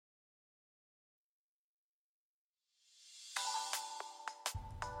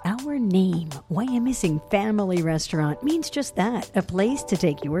Our name, Wyomissing Family Restaurant, means just that, a place to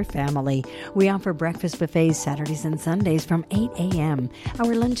take your family. We offer breakfast buffets Saturdays and Sundays from 8 a.m.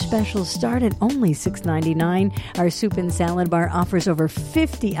 Our lunch specials start at only $6.99. Our soup and salad bar offers over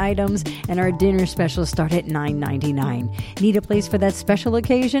 50 items, and our dinner specials start at $9.99. Need a place for that special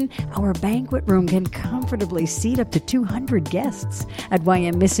occasion? Our banquet room can comfortably seat up to 200 guests. At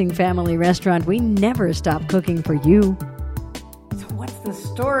Wyomissing Family Restaurant, we never stop cooking for you. What's the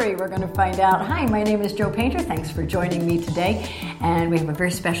story? We're going to find out. Hi, my name is Jo Painter. Thanks for joining me today. And we have a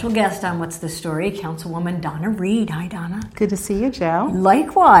very special guest on What's the Story, Councilwoman Donna Reed. Hi, Donna. Good to see you, Jo.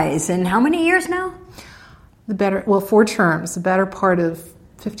 Likewise. And how many years now? 4 terms, the better part of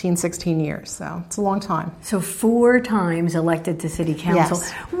 15, 16 years. So it's a long time. So 4 times elected to City Council.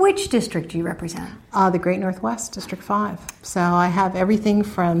 Yes. Which district do you represent? The Great Northwest, District 5. So I have everything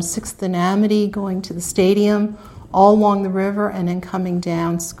from 6th and Amity going to the stadium, all along the river, and then coming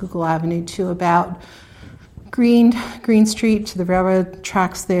down Schuylkill Avenue to about Green Street to the railroad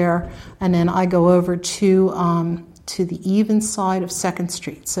tracks there, and then I go over to the even side of 2nd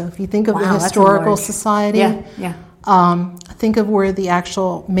Street. So if you think of the Historical Society, think of where the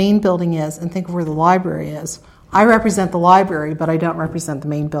actual main building is and think of where the library is. I represent the library, but I don't represent the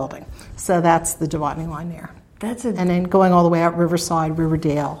main building. So that's the dividing line there. And then going all the way out Riverside,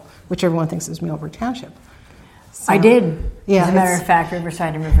 Riverdale, which everyone thinks is Muhlenberg Township. So, I did. Yeah, as a matter of fact,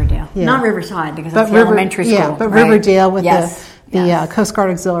 Riverside and Riverdale. Yeah. Not Riverside, because that's the elementary school. Yeah, but right? Riverdale with the Coast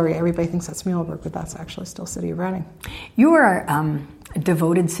Guard Auxiliary, everybody thinks that's Muhlenberg, but that's actually still City of Reading. You are a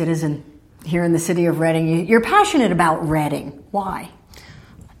devoted citizen here in the City of Reading. You're passionate about Reading. Why?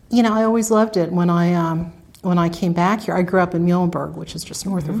 I always loved it. When I came back here, I grew up in Muhlenberg, which is just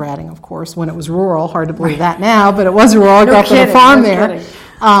north of Reading, of course, when it was rural. Hard to believe that now, but it was rural. I grew up on a farm there.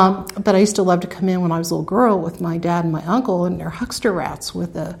 But I used to love to come in when I was a little girl with my dad and my uncle and their huckster routes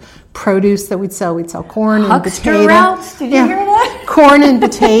with the produce that we'd sell. We'd sell corn and potatoes. Huckster routes? Did you hear that? Corn and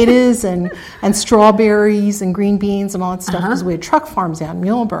potatoes and strawberries and green beans and all that stuff because we had truck farms out in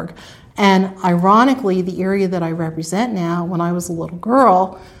Muhlenberg. And ironically, the area that I represent now, when I was a little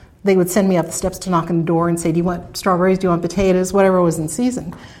girl, they would send me up the steps to knock on the door and say, do you want strawberries, do you want potatoes, whatever was in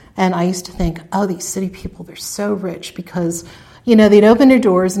season. And I used to think, these city people, they're so rich because, they'd open their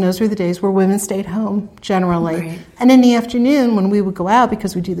doors, and those were the days where women stayed home, generally. Right. And in the afternoon, when we would go out,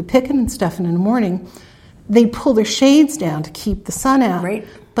 because we do the picking and stuff, and in the morning, they'd pull their shades down to keep the sun out. Right.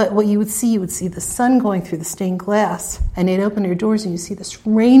 But what you would see the sun going through the stained glass, and they'd open their doors, and you see this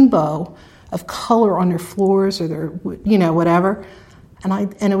rainbow of color on their floors or their, whatever.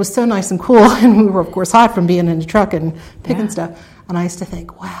 And it was so nice and cool, and we were, of course, hot from being in the truck and picking stuff. And I used to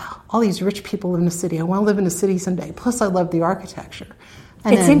think, wow, all these rich people live in the city. I want to live in a city someday. Plus, I love the architecture.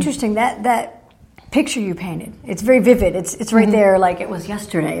 And it's interesting, that picture you painted. It's very vivid. It's right there like it was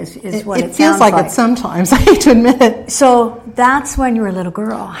yesterday is what it feels like. It sometimes, I hate to admit it. So that's when you were a little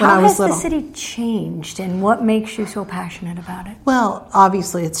girl. How has the city changed, and what makes you so passionate about it? Well,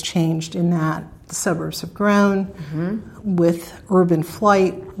 obviously it's changed in that the suburbs have grown with urban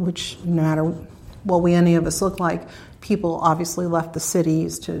flight, which no matter what any of us look like, people obviously left the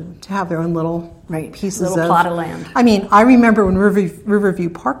cities to have their own little pieces little plot of land. I mean, I remember when Riverview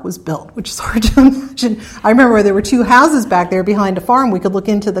Park was built, which is hard to imagine. I remember where there were 2 houses back there behind a farm. We could look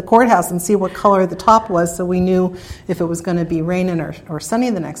into the courthouse and see what color the top was, so we knew if it was going to be raining or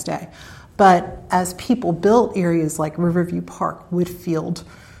sunny the next day. But as people built areas like Riverview Park, Whitfield,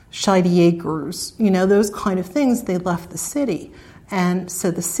 Shady Acres, those kind of things, they left the city. And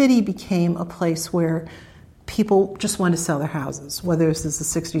so the city became a place where people just wanted to sell their houses, whether this is the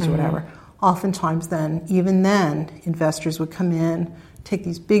 60s or whatever. Oftentimes even then, investors would come in, take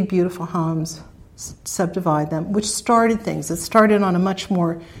these big, beautiful homes, subdivide them, which started things. It started on a much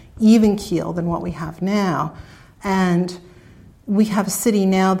more even keel than what we have now. And we have a city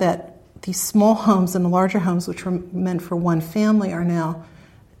now that these small homes and the larger homes, which were meant for one family, are now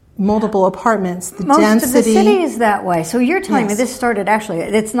multiple apartments. Most density of the city is that way. So you're telling me this started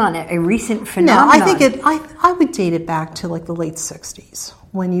it's not a recent phenomenon. No, I think I would date it back to like the late 60s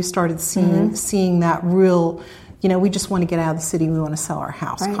when you started seeing that real, we just want to get out of the city, we want to sell our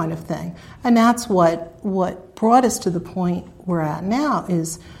house kind of thing. And that's what brought us to the point we're at now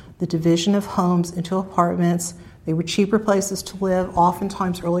is the division of homes into apartments. They were cheaper places to live,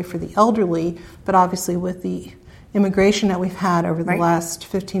 oftentimes early for the elderly, but obviously with the immigration that we've had over the last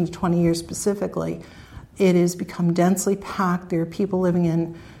 15 to 20 years specifically, it has become densely packed. There are people living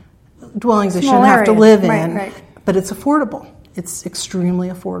in dwellings they shouldn't have to live in, but it's affordable. It's extremely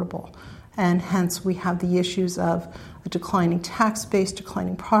affordable. And hence we have the issues of a declining tax base,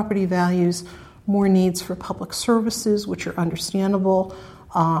 declining property values, more needs for public services, which are understandable,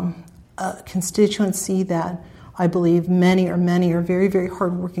 a constituency that I believe many are very, very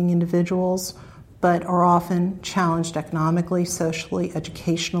hardworking individuals, but are often challenged economically, socially,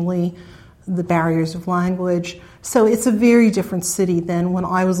 educationally, the barriers of language. So it's a very different city than when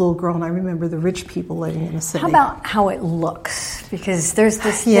I was a little girl, and I remember the rich people living in the city. How about how it looks? Because there's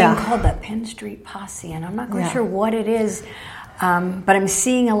this thing called the Penn Street Posse, and I'm not quite sure what it is, but I'm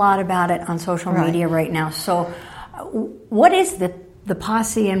seeing a lot about it on social media right now. So what is the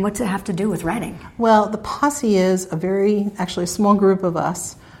Posse, and what's it have to do with Reading? Well, the Posse is a small group of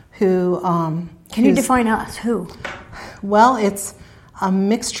us who... Can you define us? Who? Well, it's a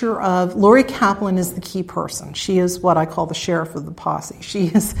mixture of... Lori Kaplan is the key person. She is what I call the sheriff of the Posse. She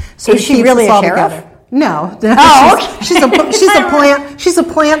is... So is she really a sheriff? Together. No. Oh, okay. She's a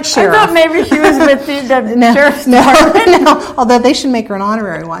plant sheriff. I thought maybe she was with the sheriff's department. No, although they should make her an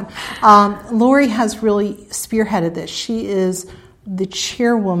honorary one. Lori has really spearheaded this. She is the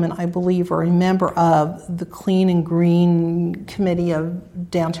chairwoman, I believe, or a member of the Clean and Green Committee of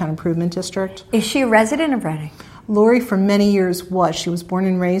Downtown Improvement District. Is she a resident of Reading? Lori, for many years, was. She was born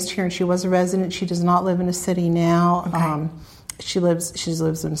and raised here, and she was a resident. She does not live in a city now. Okay. She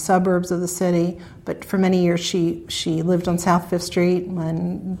lives in the suburbs of the city, but for many years she lived on South 5th Street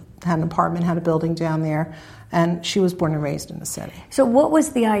and had an apartment, had a building down there, and she was born and raised in the city. So what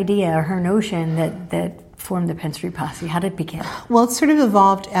was the idea, or her notion, that formed the Penn Street Posse? How did it begin? Well, it sort of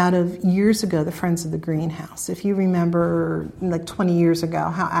evolved out of was the Friends of the Greenhouse. If you remember, like 20 years ago,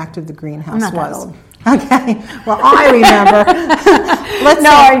 how active the Greenhouse was. I'm not that old. Okay, well, I remember. let's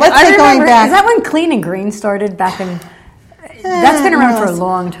say going back. Is that when Clean and Green started back in... That's been around for a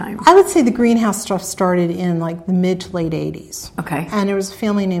long time. I would say the greenhouse stuff started in like the mid to late 80s. Okay. And there was a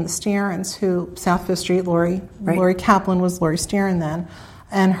family named the Starrins who, South 5th Street, Lori Kaplan was Lori Starrin then.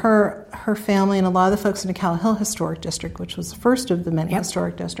 And her family and a lot of the folks in the Cal Hill Historic District, which was the first of the many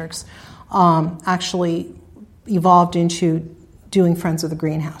historic districts, actually evolved into doing Friends of the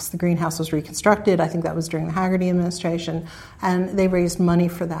Greenhouse. The greenhouse was reconstructed. I think that was during the Haggerty administration, and they raised money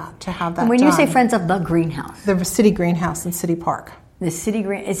for that, to have that done. When you say Friends of the Greenhouse? The city greenhouse in City Park. The city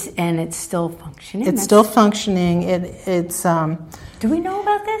and it's still functioning? It's still functioning. It's. Do we know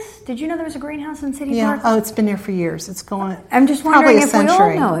about this? Did you know there was a greenhouse in City Yeah. Park? Oh, it's been there for years. It's going. I'm just wondering if we all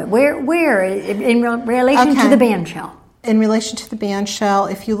century. know it. Where in relation to the band shell? In relation to the band shell,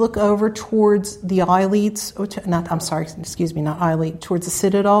 if you look over towards the Eye-Leeds, towards the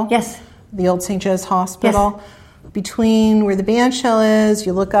Citadel. Yes. The old St. Joe's Hospital. Yes. Between where the band shell is,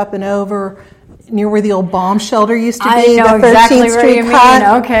 you look up and over near where the old bomb shelter used to be. I know the 13th exactly Street where you cut.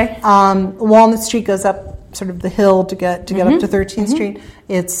 mean. Okay. Walnut Street goes up sort of the hill to get up to 13th Street.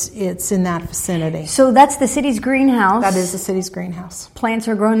 It's in that vicinity. So that's the city's greenhouse. That is the city's greenhouse. Plants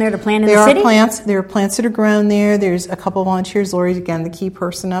are grown there to plant in the city? There are plants that are grown there. There's a couple of volunteers. Lori's, again, the key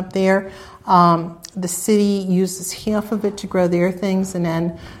person up there. The city uses half of it to grow their things, and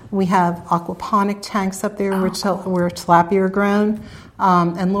then we have aquaponic tanks up there where tilapia are grown.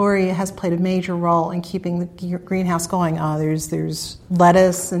 And Lori has played a major role in keeping the greenhouse going. There's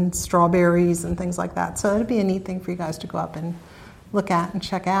lettuce and strawberries and things like that. So it'd be a neat thing for you guys to go up and look at and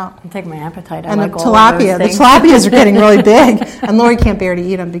check out. I'll take my appetite. And the tilapias are getting really big, and Lori can't bear to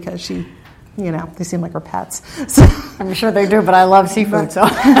eat them because she, they seem like her pets. So, I'm sure they do, but I love seafood. So,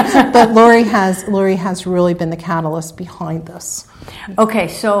 but Lori has really been the catalyst behind this. Okay,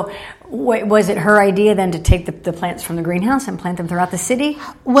 so was it her idea then to take the plants from the greenhouse and plant them throughout the city?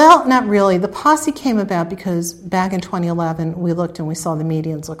 Well, not really. The Posse came about because back in 2011, we looked and we saw the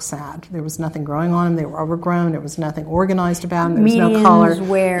medians look sad. There was nothing growing on them. They were overgrown. There was nothing organized about them. There was no color.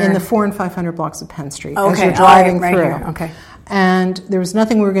 Where? In the 400 and 500 blocks of Penn Street as you're driving right through. Here. Okay. And there was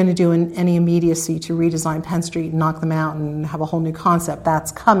nothing we were going to do in any immediacy to redesign Penn Street and knock them out and have a whole new concept.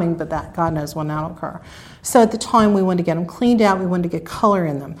 That's coming, but that God knows when that'll occur. So at the time, we wanted to get them cleaned out. We wanted to get color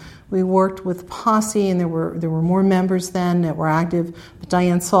in them. We worked with Posse, and there were more members then that were active. But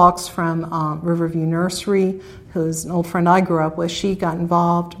Diane Salks from Riverview Nursery, who's an old friend I grew up with, she got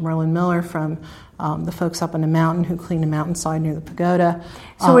involved. Merlin Miller from the folks up on the mountain who cleaned the mountainside near the pagoda.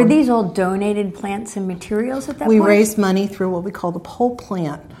 So were these all donated plants and materials at that point? We raised money through what we call the Pole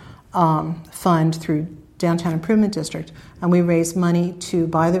Plant Fund through Downtown Improvement District, and we raised money to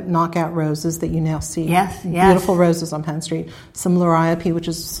buy the knockout roses that you now see. Yes. Beautiful roses on Penn Street. Some liriope, which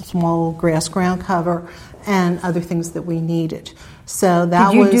is a small grass ground cover, and other things that we needed. So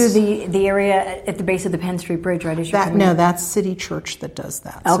that was... Did you do the area at the base of the Penn Street Bridge, right? No, that's City Church that does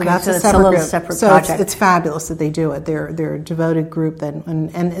that. Okay, so that's so a it's separate a little group. separate so project. It's fabulous that they do it. They're a devoted group,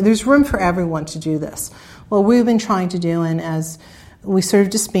 and there's room for everyone to do this. What we've been trying to do, and as we sort of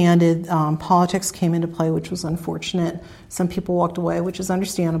disbanded. Politics came into play, which was unfortunate. Some people walked away, which is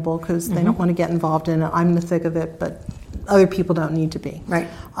understandable because they don't want to get involved in it. I'm in the thick of it, but other people don't need to be. Right.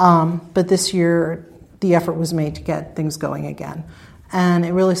 But this year, the effort was made to get things going again. And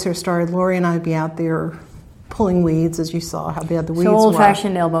it really sort of started, Lori and I would be out there pulling weeds, as you saw how bad the weeds were. So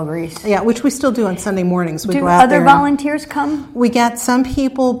old-fashioned elbow grease. Yeah, which we still do on Sunday mornings. We do go out other there volunteers come? We get some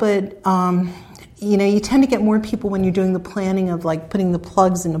people, but you tend to get more people when you're doing the planning of like putting the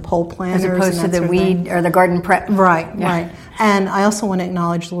plugs into pole planters. As opposed to the weed or the garden prep. Right, right. And I also want to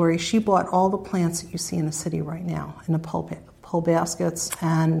acknowledge Lori. She bought all the plants that you see in the city right now in the pole baskets,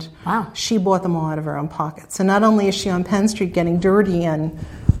 and she bought them all out of her own pocket. So not only is she on Penn Street getting dirty and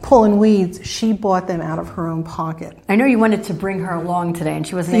pulling weeds, she bought them out of her own pocket. I know you wanted to bring her along today, and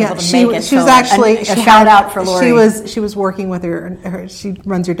she wasn't able to make it. She was actually a shout out for Lori. She was working with her. She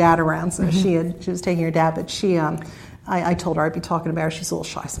runs her dad around, so she was taking her dad. But she, I told her I'd be talking about her. She's a little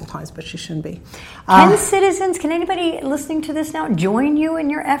shy sometimes, but she shouldn't be. Can anybody listening to this now join you in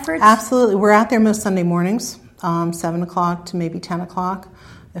your efforts? Absolutely, we're out there most Sunday mornings, 7 o'clock to maybe 10 o'clock.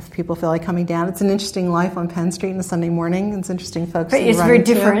 If people feel like coming down, it's an interesting life on Penn Street on a Sunday morning. It's interesting folks. But it's very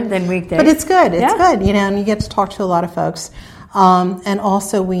different than weekdays. But it's good. It's good, and you get to talk to a lot of folks. And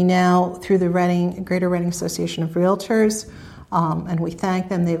also, we now, through the Greater Reading Association of Realtors, and we thank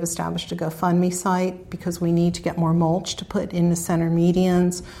them, they've established a GoFundMe site because we need to get more mulch to put in the center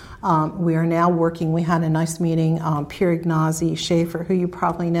medians. We are now working. We had a nice meeting. Pierre Ignazi Schaefer, who you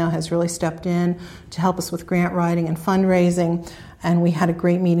probably know, has really stepped in to help us with grant writing and fundraising. And we had a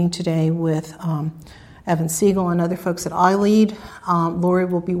great meeting today with Evan Siegel and other folks at iLead. Lori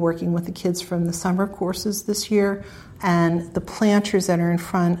will be working with the kids from the summer courses this year. And the planters that are in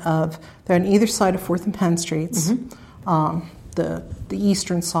front of, they're on either side of 4th and Penn Streets, the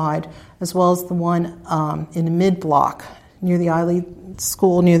eastern side, as well as the one in the mid-block near the iLead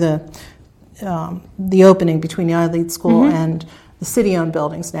school, near the opening between the iLead school and the city-owned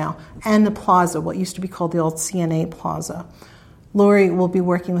buildings now, and the plaza, what used to be called the old CNA Plaza. Lori will be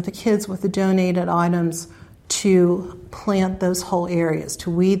working with the kids with the donated items to plant those whole areas, to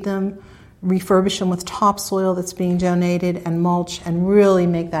weed them, refurbish them with topsoil that's being donated, and mulch, and really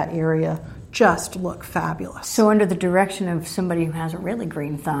make that area just look fabulous. So under the direction of somebody who has a really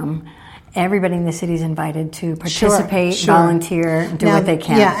green thumb, everybody in the city is invited to participate, volunteer, do what they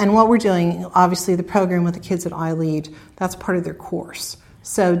can. Yeah, and what we're doing, obviously the program with the kids at iLead, that's part of their course.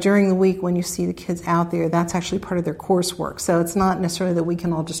 So during the week when you see the kids out there, that's actually part of their coursework. So it's not necessarily that we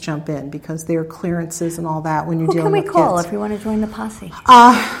can all just jump in because there are clearances and all that when you're dealing with kids. Who can we call if you want to join the posse?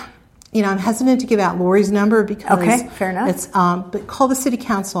 I'm hesitant to give out Lori's number because fair enough. It's but call the city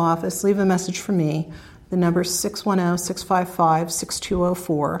council office, leave a message for me. The number is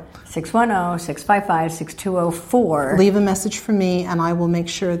 610-655-6204. 610-655-6204. Leave a message for me, and I will make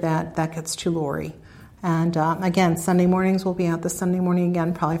sure that gets to Lori. And again, Sunday mornings, we'll be out this Sunday morning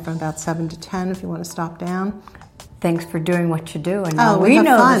again, probably from about 7 to 10 if you want to stop down. Thanks for doing what you do. And now we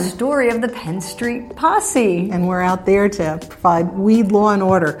know the story of the Penn Street Posse. And we're out there to provide weed law and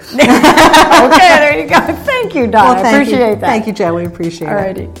order. Okay, there you go. Thank you, Donna. I appreciate that. Thank you, Joe. We appreciate it. All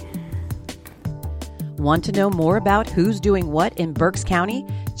righty. Want to know more about who's doing what in Berks County?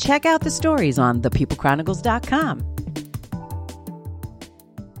 Check out the stories on thepeoplechronicles.com.